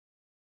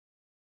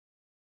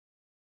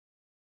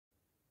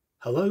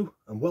Hello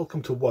and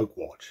welcome to Woke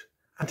Watch,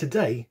 and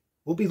today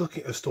we'll be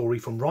looking at a story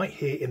from right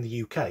here in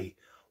the UK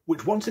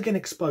which once again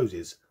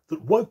exposes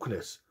that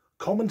wokeness,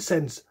 common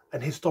sense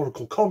and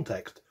historical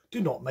context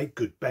do not make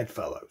good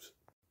bedfellows.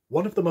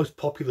 One of the most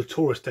popular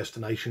tourist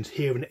destinations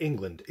here in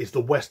England is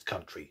the West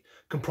Country,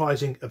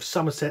 comprising of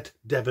Somerset,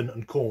 Devon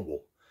and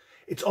Cornwall.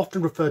 It's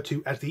often referred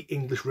to as the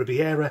English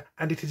Riviera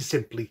and it is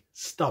simply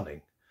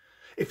stunning.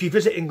 If you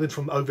visit England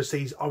from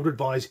overseas, I would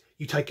advise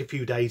you take a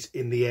few days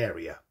in the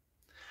area.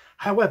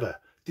 However,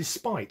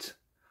 despite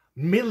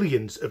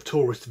millions of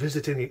tourists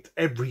visiting it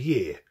every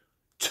year,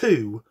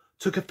 two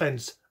took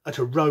offence at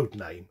a road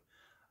name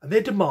and they're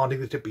demanding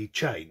that it be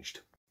changed.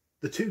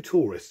 The two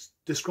tourists,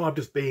 described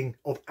as being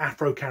of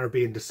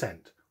Afro-Caribbean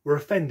descent, were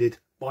offended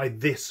by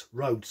this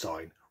road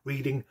sign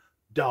reading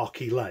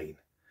Darkie Lane.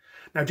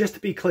 Now, just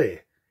to be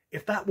clear,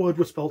 if that word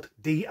was spelt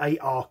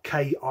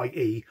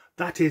D-A-R-K-I-E,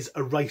 that is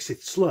a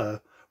racist slur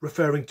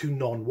referring to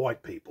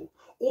non-white people.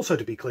 Also,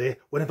 to be clear,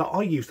 whenever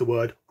I use the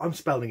word, I'm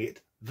spelling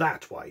it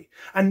that way.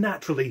 And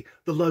naturally,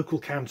 the local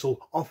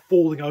council are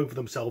falling over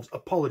themselves,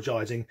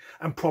 apologising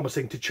and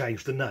promising to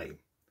change the name.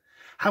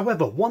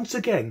 However, once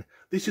again,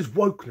 this is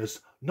wokeness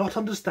not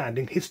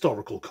understanding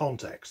historical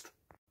context.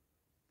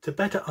 To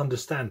better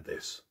understand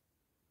this,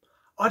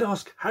 I'd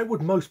ask, how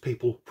would most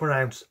people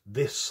pronounce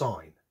this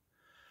sign?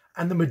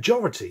 And the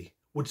majority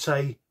would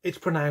say it's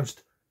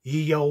pronounced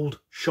ye old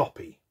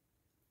shoppy.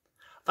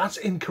 That's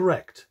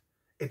incorrect.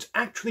 It's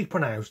actually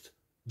pronounced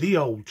the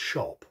old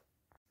shop.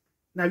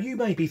 Now you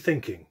may be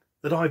thinking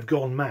that I've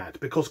gone mad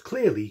because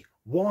clearly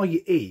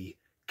YE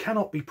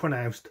cannot be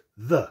pronounced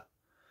the.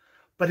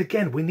 But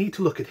again, we need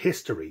to look at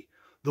history.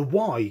 The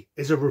Y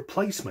is a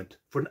replacement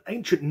for an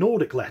ancient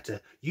Nordic letter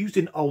used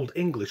in Old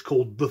English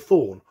called the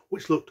thorn,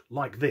 which looked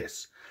like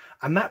this.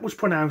 And that was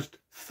pronounced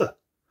th.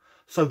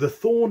 So the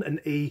thorn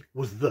and E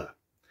was the.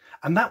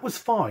 And that was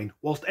fine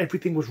whilst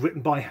everything was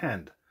written by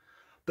hand.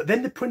 But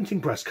then the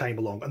printing press came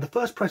along and the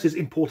first presses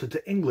imported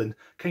to England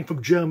came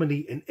from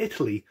Germany and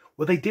Italy,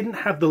 where they didn't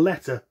have the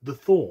letter the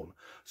thorn,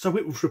 so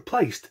it was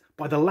replaced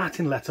by the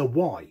Latin letter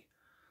Y.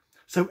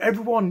 So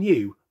everyone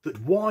knew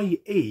that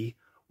YE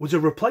was a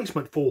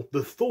replacement for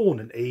the thorn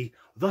and E,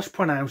 thus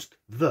pronounced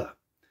the.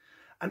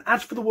 And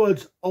as for the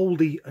words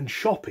oldie and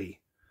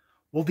shoppy,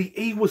 well, the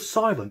E was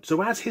silent,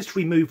 so as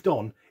history moved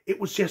on, it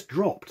was just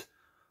dropped.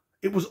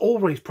 It was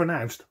always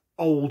pronounced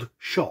old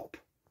shop.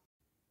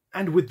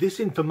 And with this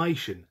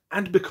information,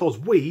 and because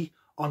we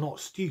are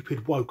not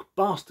stupid woke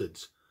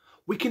bastards,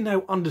 we can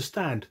now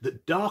understand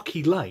that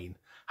Darkie Lane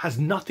has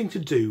nothing to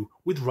do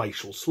with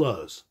racial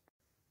slurs.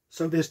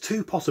 So there's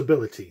two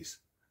possibilities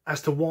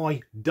as to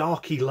why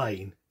Darkie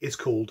Lane is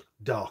called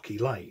Darkie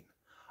Lane.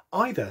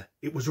 Either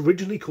it was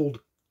originally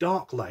called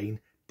Dark Lane,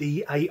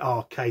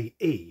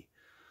 D-A-R-K-E,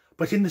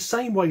 but in the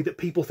same way that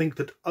people think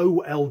that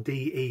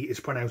O-L-D-E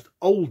is pronounced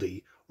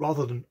oldie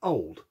rather than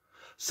old,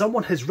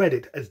 someone has read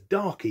it as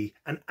Darkie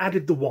and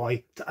added the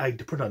Y to aid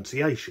the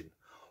pronunciation.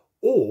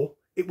 Or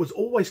it was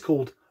always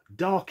called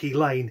Darkie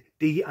Lane,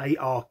 D-A-R-K-E-Y,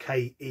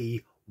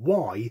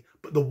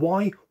 but the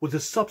Y was a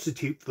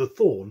substitute for the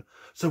thorn,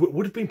 so it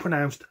would have been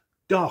pronounced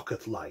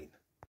Darketh Lane.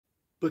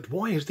 But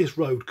why is this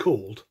road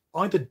called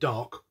either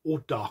Dark or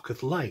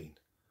Darketh Lane?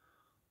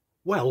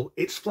 Well,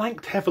 it's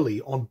flanked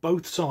heavily on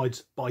both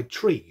sides by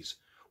trees,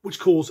 which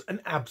cause an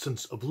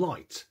absence of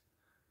light.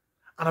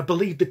 And I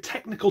believe the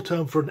technical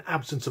term for an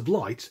absence of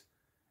light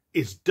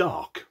is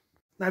dark.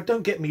 Now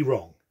don't get me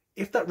wrong,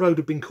 if that road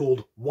had been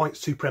called White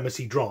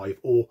Supremacy Drive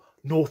or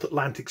North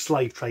Atlantic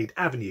Slave Trade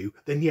Avenue,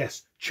 then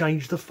yes,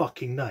 change the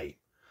fucking name.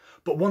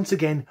 But once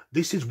again,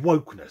 this is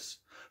wokeness.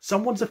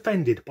 Someone's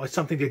offended by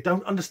something they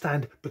don't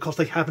understand because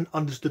they haven't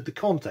understood the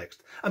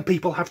context, and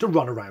people have to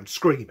run around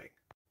screaming.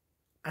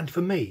 And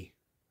for me,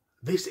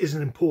 this is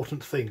an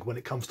important thing when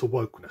it comes to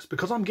wokeness,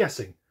 because I'm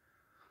guessing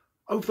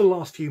over the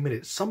last few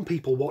minutes, some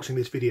people watching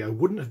this video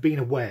wouldn't have been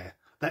aware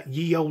that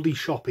ye olde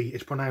shoppy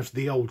is pronounced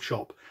the old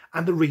shop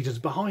and the reasons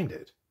behind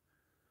it.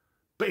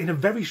 But in a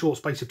very short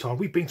space of time,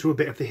 we've been through a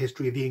bit of the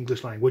history of the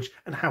English language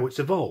and how it's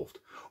evolved.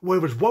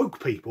 Whereas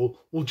woke people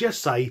will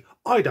just say,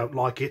 I don't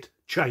like it,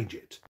 change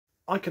it.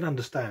 I can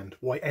understand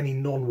why any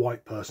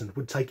non-white person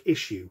would take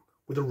issue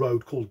with a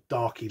road called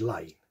Darkie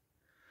Lane.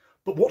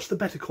 But what's the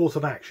better course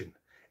of action?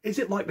 Is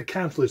it like the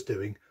council is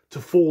doing, to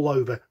fall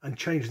over and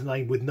change the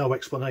name with no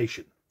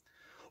explanation?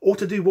 Or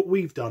to do what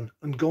we've done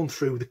and gone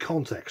through the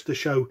context to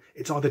show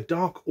it's either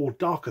Dark or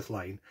Darketh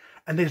Lane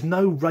and there's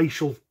no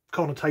racial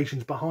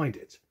connotations behind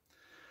it?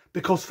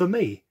 Because for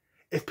me,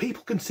 if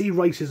people can see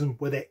racism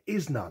where there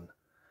is none,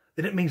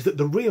 then it means that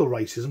the real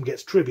racism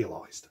gets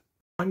trivialised.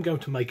 I'm going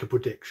to make a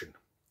prediction.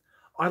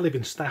 I live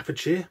in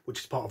Staffordshire, which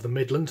is part of the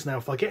Midlands. Now,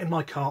 if I get in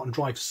my car and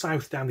drive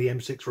south down the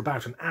M6 for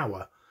about an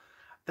hour,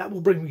 that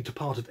will bring me to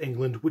part of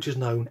England which is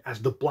known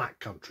as the Black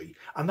Country,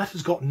 and that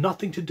has got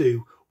nothing to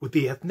do with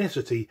the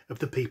ethnicity of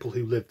the people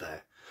who live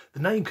there.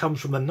 The name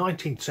comes from the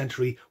 19th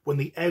century when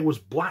the air was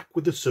black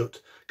with the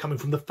soot coming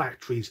from the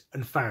factories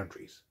and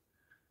foundries.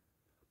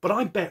 But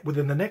I bet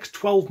within the next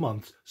 12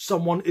 months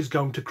someone is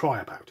going to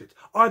cry about it.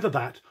 Either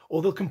that,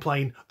 or they'll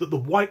complain that the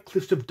White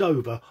Cliffs of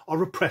Dover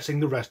are oppressing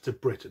the rest of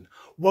Britain.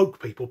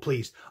 Woke people,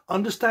 please,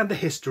 understand the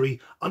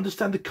history,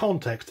 understand the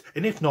context,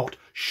 and if not,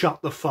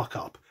 shut the fuck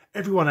up.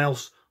 Everyone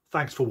else,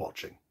 thanks for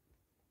watching.